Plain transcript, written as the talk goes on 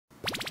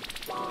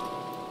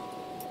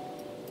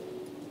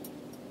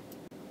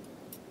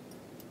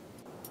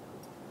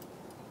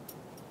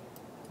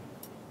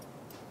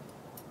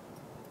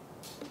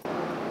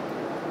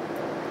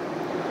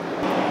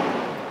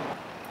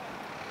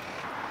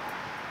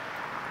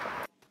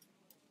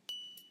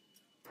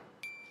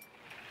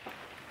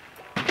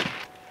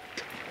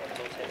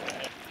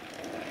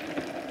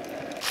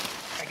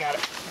I got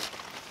it.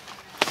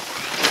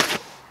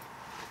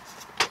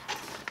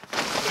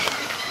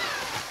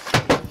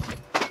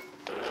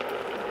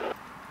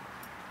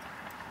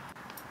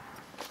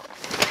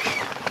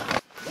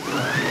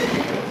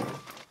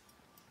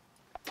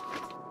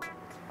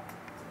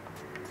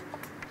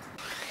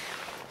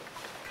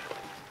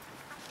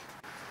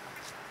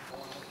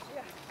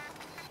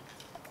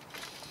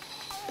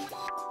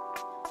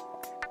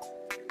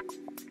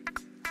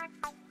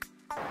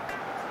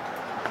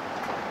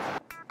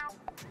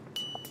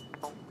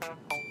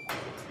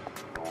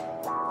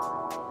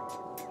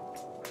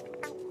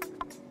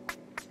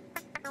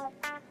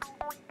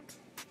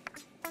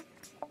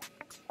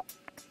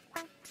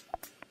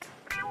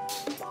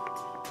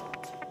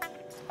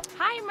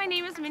 Hi, my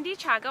name is Mindy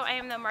Chago. I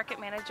am the market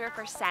manager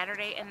for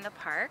Saturday in the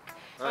Park.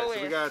 All right,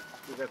 so we got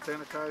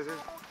sanitizer.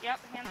 Yep,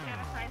 hand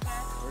sanitizer.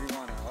 Where do you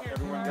want to?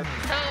 Everyone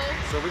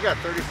gets. So we got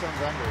 30-some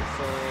vendors.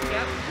 So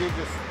you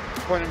just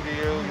point them to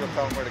you. You'll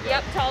tell them where to go.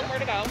 Yep, tell them where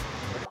to go.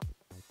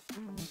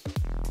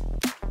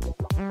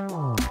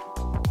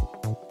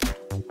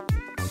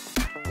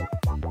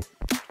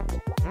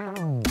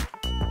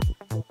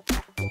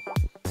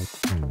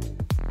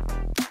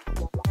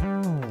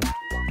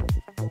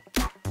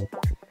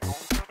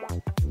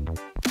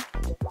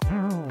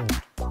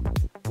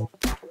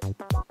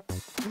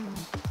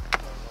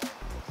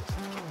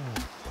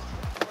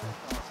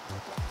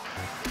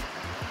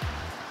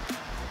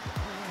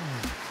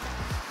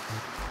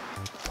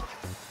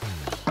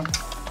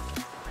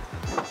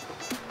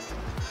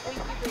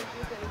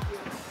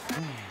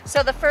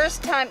 So the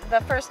first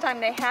time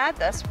they had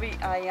this,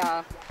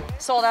 I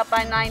sold out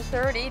by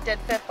 9:30. Did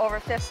over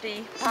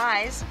 50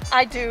 pies.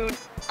 I do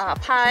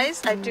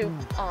pies. I do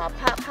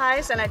pot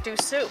pies, and I do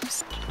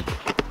soups.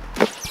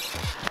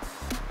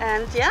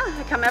 And yeah,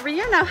 I come every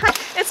year now.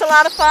 It's a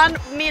lot of fun.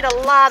 Meet a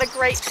lot of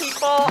great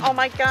people. Oh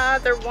my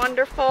God, they're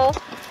wonderful.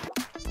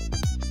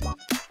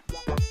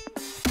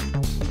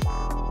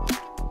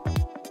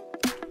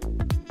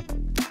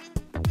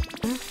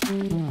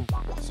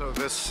 So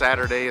this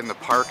Saturday in the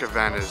Park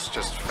event is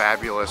just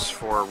fabulous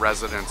for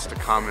residents to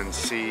come and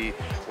see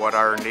what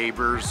our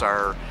neighbors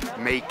are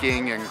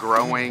making and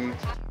growing.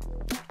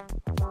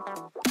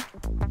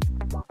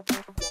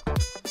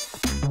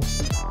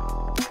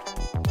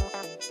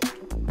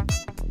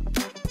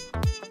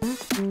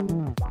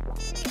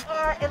 We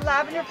are a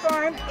lavender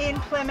farm in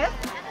Plymouth.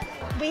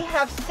 We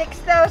have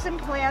 6,000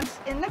 plants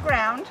in the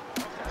ground.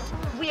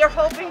 We are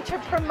hoping to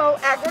promote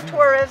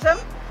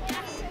agritourism.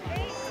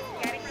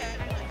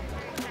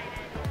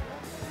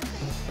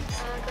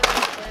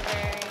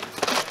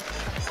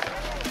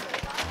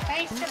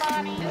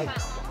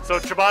 So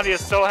Chobani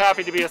is so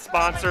happy to be a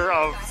sponsor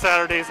of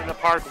Saturdays in the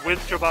Park with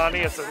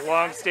Chobani. It's a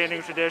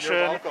long-standing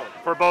tradition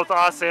for both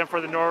us and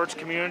for the Norwich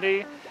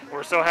community.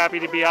 We're so happy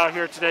to be out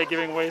here today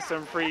giving away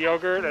some free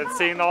yogurt and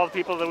seeing all the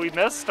people that we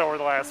missed over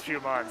the last few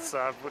months.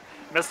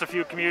 Missed a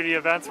few community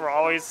events. We're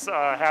always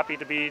happy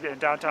to be in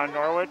downtown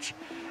Norwich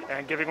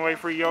and giving away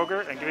free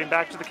yogurt and giving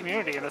back to the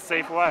community in a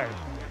safe way.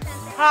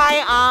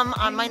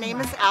 Hi, my name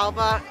is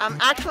Alba. I'm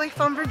actually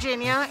from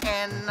Virginia,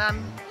 and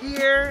I'm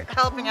here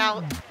helping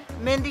out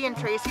Mindy and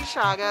Tracy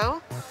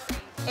Chago.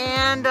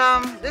 And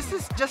this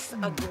is just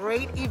a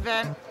great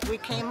event. We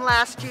came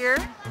last year,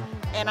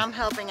 and I'm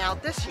helping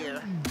out this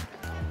year.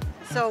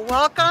 So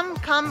welcome,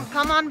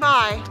 come on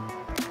by.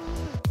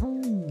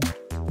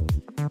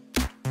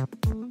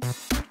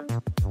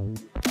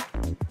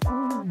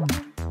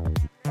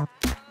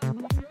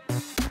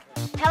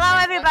 Hello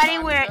everybody,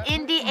 we're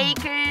Indie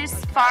Acres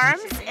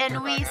Farms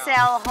and we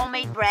sell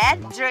homemade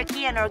bread,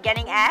 jerky and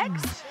organic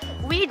eggs.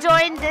 We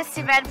joined this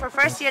event for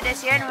first year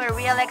this year and we're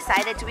real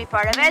excited to be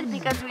part of it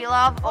because we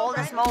love all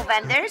the small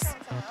vendors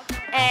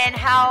and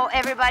how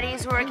everybody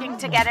is working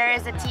together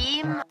as a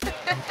team.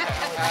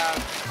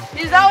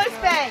 He's always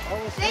paying.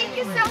 Thank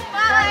you so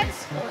much.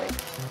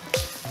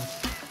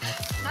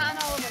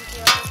 Not all of them.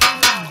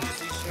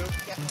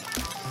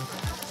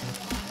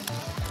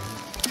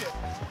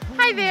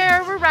 Hi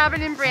there, we're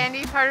Robin and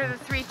Brandy, part of the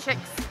Three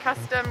Chicks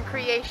Custom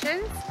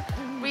Creations.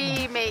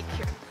 We make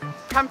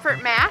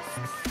comfort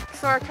masks.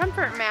 So our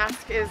comfort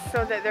mask is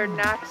so that they're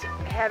not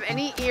have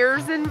any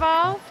ears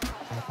involved.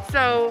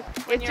 So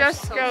it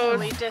just goes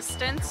Socially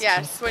distanced.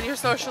 Yes, when you're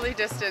socially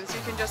distanced,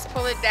 you can just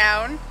pull it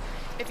down.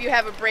 If you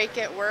have a break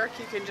at work,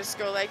 you can just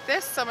go like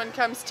this. Someone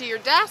comes to your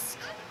desk,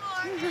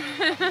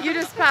 you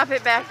just pop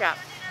it back up.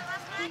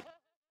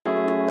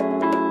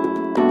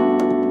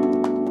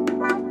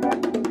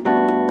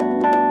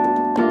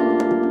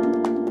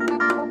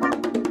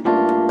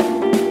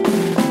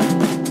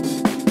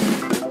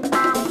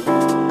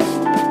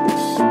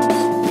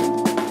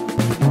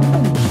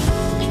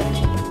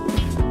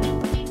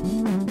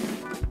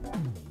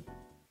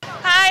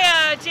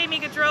 Jamie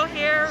Gaudreau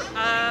here.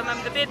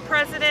 I'm the bid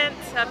president,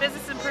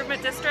 Business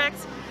Improvement District.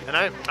 And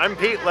I'm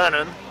Pete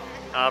Lennon.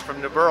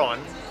 from New Berlin.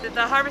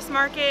 The Harvest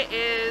Market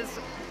is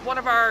one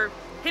of our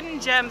hidden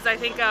gems, I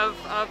think, of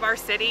our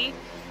city.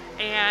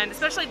 And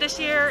especially this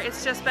year,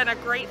 it's just been a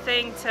great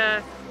thing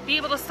to be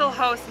able to still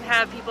host and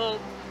have people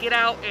get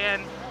out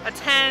and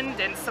attend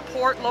and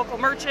support local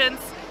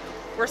merchants.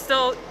 We're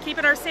still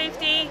keeping our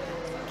safety,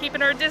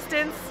 keeping our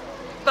distance,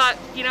 but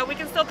you know, we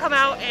can still come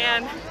out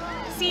and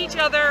see each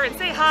other and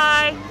say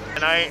hi.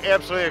 And I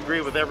absolutely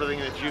agree with everything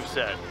that you've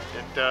said.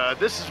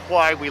 This is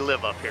why we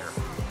live up here.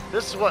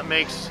 This is what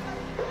makes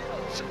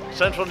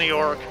Central New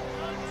York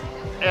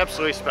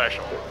absolutely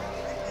special.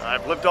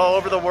 I've lived all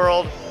over the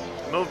world,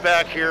 moved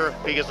back here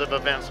because of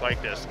events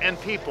like this and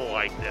people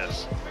like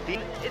this.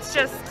 It's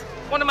just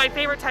one of my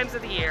favorite times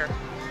of the year.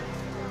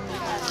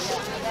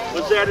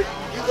 Was that it?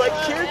 You like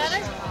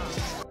kids?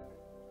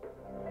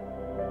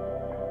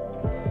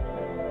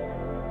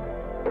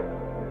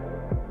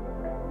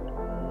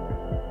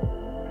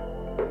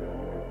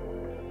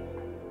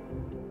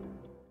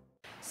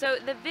 So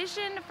the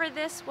vision for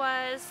this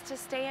was to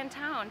stay in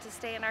town, to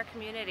stay in our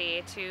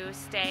community, to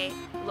stay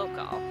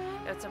local.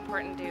 It's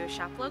important to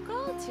shop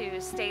local, to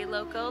stay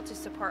local, to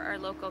support our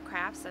local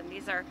crafts, and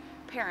these are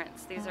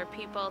parents. These are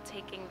people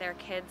taking their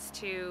kids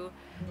to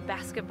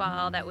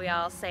basketball that we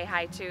all say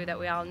hi to, that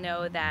we all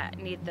know that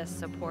need this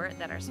support,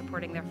 that are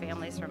supporting their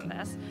families from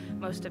this.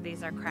 Most of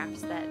these are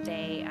crafts that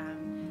they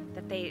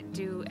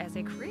do as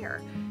a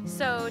career.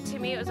 So to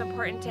me it was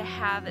important to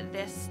have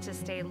this to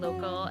stay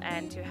local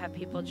and to have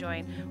people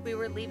join. We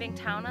were leaving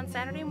town on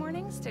Saturday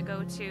mornings to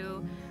go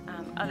to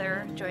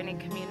other joining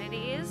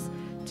communities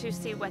to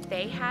see what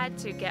they had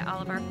to get all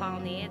of our fall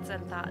needs,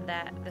 and thought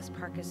that this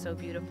park is so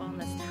beautiful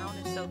and this town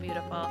is so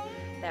beautiful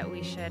that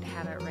we should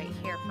have it right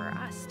here for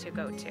us to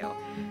go to.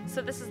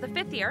 So this is the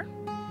 5th year.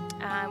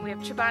 We have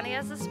Chobani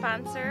as a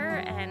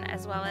sponsor, and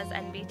as well as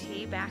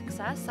NBT backs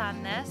us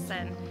on this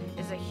and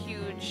is a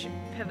huge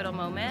pivotal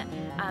moment.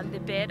 The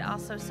BID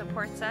also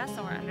supports us, and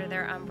we're under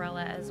their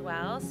umbrella as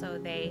well, so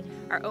they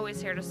are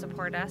always here to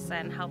support us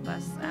and help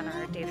us on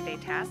our day-to-day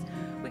tasks.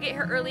 We get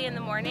here early in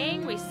the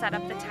morning, we set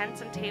up the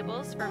tents and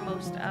tables for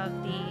most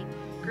of the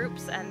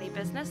groups and the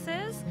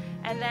businesses,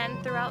 and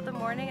then throughout the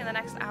morning in the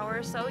next hour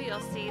or so you'll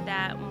see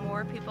that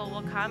more people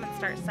will come and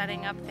start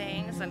setting up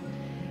things. And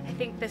I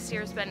think this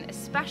year's been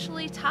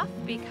especially tough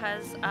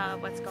because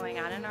of what's going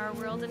on in our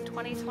world in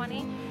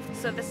 2020.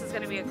 So this is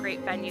going to be a great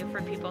venue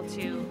for people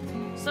to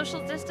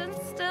social distance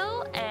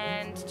still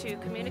and to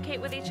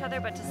communicate with each other,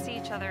 but to see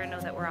each other and know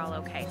that we're all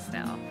okay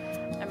still.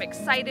 I'm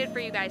excited for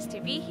you guys to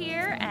be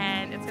here,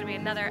 and it's going to be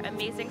another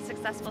amazing,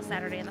 successful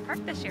Saturday in the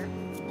park this year.